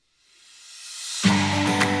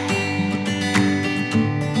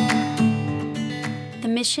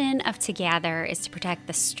mission of Together is to protect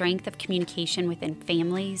the strength of communication within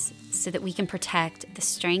families so that we can protect the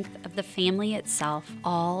strength of the family itself,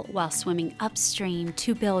 all while swimming upstream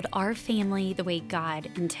to build our family the way God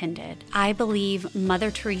intended. I believe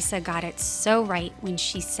Mother Teresa got it so right when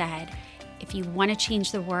she said, if you want to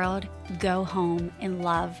change the world, go home and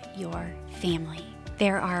love your family.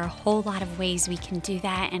 There are a whole lot of ways we can do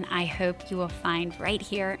that, and I hope you will find right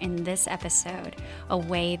here in this episode a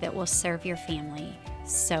way that will serve your family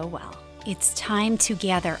so well. It's time to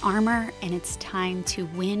gather armor, and it's time to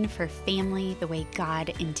win for family the way God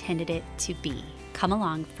intended it to be. Come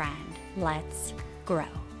along, friend. Let's grow.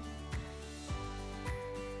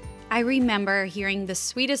 I remember hearing the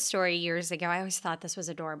sweetest story years ago. I always thought this was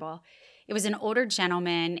adorable. It was an older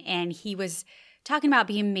gentleman, and he was talking about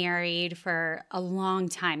being married for a long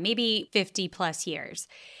time, maybe 50 plus years.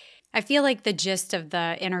 I feel like the gist of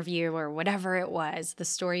the interview or whatever it was, the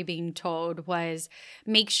story being told was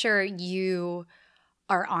make sure you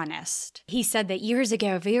are honest. He said that years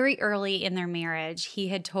ago, very early in their marriage, he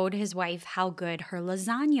had told his wife how good her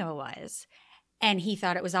lasagna was. And he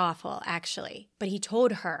thought it was awful, actually. But he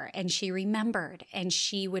told her, and she remembered, and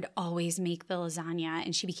she would always make the lasagna,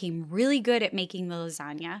 and she became really good at making the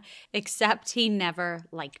lasagna, except he never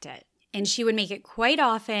liked it. And she would make it quite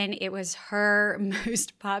often. It was her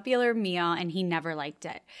most popular meal, and he never liked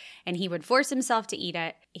it. And he would force himself to eat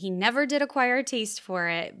it. He never did acquire a taste for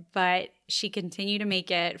it, but she continued to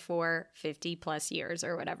make it for 50 plus years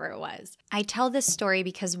or whatever it was. I tell this story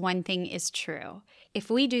because one thing is true. If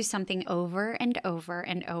we do something over and over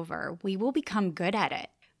and over, we will become good at it.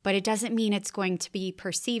 But it doesn't mean it's going to be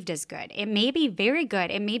perceived as good. It may be very good.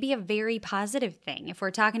 It may be a very positive thing. If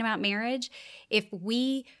we're talking about marriage, if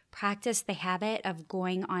we practice the habit of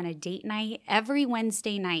going on a date night every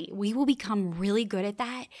Wednesday night, we will become really good at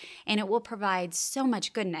that, and it will provide so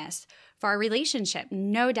much goodness for our relationship,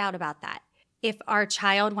 no doubt about that. If our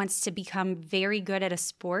child wants to become very good at a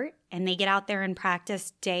sport and they get out there and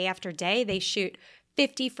practice day after day, they shoot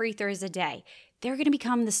 50 free throws a day, they're going to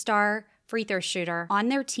become the star free throw shooter on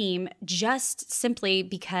their team just simply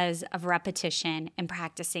because of repetition and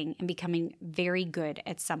practicing and becoming very good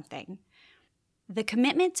at something. The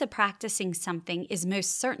commitment to practicing something is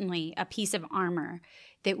most certainly a piece of armor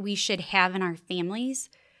that we should have in our families,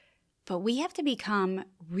 but we have to become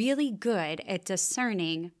really good at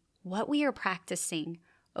discerning what we are practicing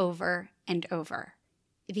over and over.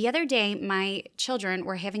 The other day, my children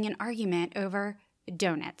were having an argument over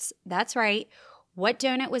donuts. That's right. What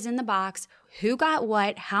donut was in the box, who got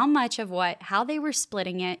what, how much of what, how they were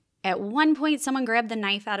splitting it. At one point, someone grabbed the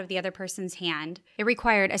knife out of the other person's hand. It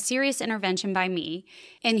required a serious intervention by me.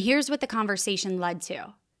 And here's what the conversation led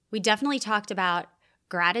to. We definitely talked about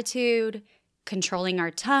gratitude, controlling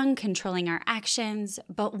our tongue, controlling our actions.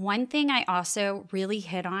 But one thing I also really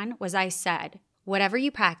hit on was I said, whatever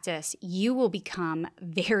you practice, you will become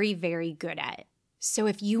very, very good at. So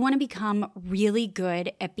if you want to become really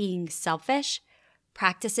good at being selfish,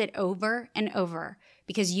 practice it over and over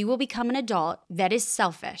because you will become an adult that is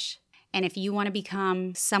selfish. And if you want to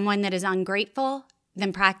become someone that is ungrateful,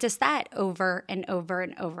 then practice that over and over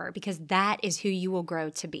and over because that is who you will grow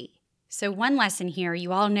to be. So one lesson here,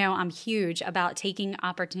 you all know I'm huge about taking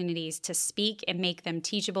opportunities to speak and make them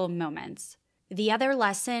teachable moments. The other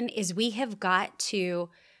lesson is we have got to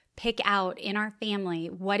pick out in our family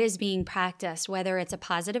what is being practiced, whether it's a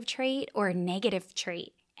positive trait or a negative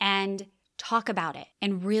trait, and talk about it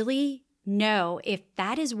and really know if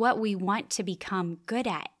that is what we want to become good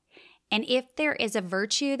at. And if there is a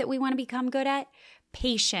virtue that we want to become good at,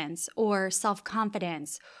 patience or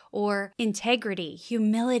self-confidence or integrity,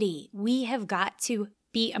 humility, we have got to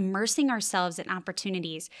be immersing ourselves in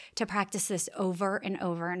opportunities to practice this over and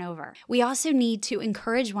over and over. We also need to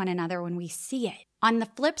encourage one another when we see it. On the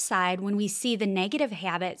flip side, when we see the negative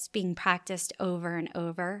habits being practiced over and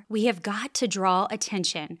over, we have got to draw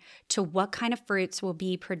attention to what kind of fruits will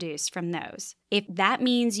be produced from those. If that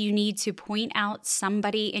means you need to point out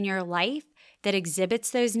somebody in your life that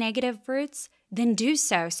exhibits those negative fruits, then do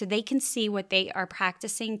so they can see what they are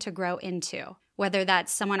practicing to grow into. Whether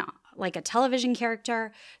that's someone like a television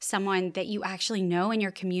character, someone that you actually know in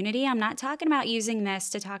your community. I'm not talking about using this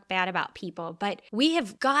to talk bad about people, but we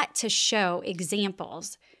have got to show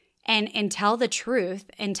examples and tell the truth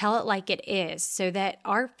and tell it like it is so that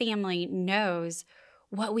our family knows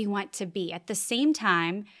what we want to be. At the same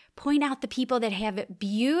time, point out the people that have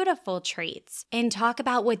beautiful traits and talk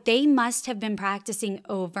about what they must have been practicing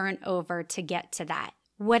over and over to get to that.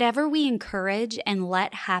 Whatever we encourage and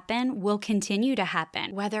let happen will continue to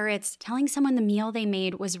happen, whether it's telling someone the meal they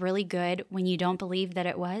made was really good when you don't believe that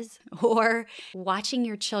it was, or watching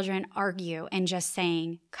your children argue and just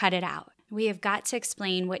saying, cut it out. We have got to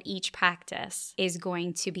explain what each practice is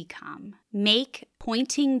going to become. Make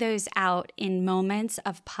pointing those out in moments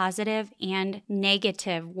of positive and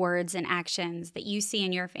negative words and actions that you see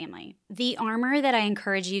in your family. The armor that I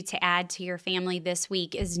encourage you to add to your family this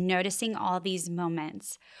week is noticing all these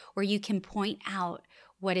moments where you can point out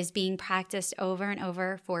what is being practiced over and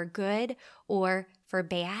over for good or for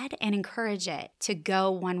bad and encourage it to go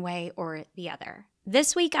one way or the other.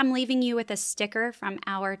 This week, I'm leaving you with a sticker from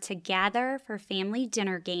our Together for Family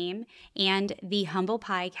dinner game and the humble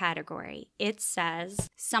pie category. It says,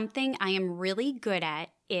 something I am really good at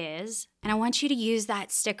is, and I want you to use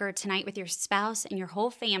that sticker tonight with your spouse and your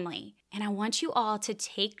whole family. And I want you all to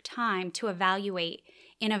take time to evaluate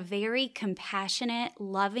in a very compassionate,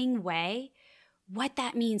 loving way what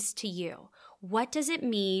that means to you. What does it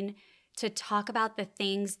mean to talk about the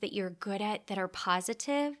things that you're good at that are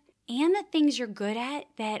positive and the things you're good at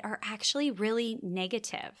that are actually really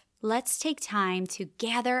negative? Let's take time to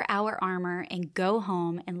gather our armor and go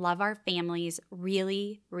home and love our families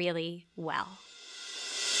really, really well.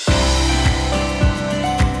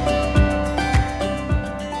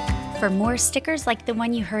 For more stickers like the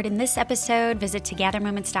one you heard in this episode, visit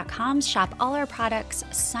togethermoments.com, shop all our products,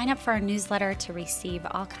 sign up for our newsletter to receive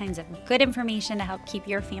all kinds of good information to help keep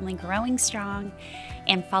your family growing strong,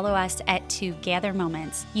 and follow us at Together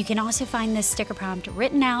Moments. You can also find this sticker prompt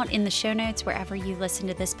written out in the show notes wherever you listen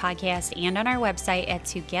to this podcast and on our website at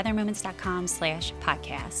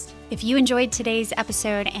togethermoments.com/podcast. If you enjoyed today's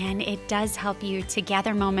episode and it does help you to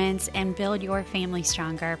gather moments and build your family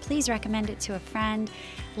stronger, please recommend it to a friend,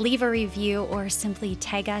 leave a review, or simply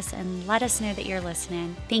tag us and let us know that you're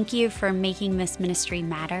listening. Thank you for making this ministry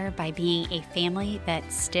matter by being a family that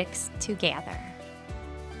sticks together.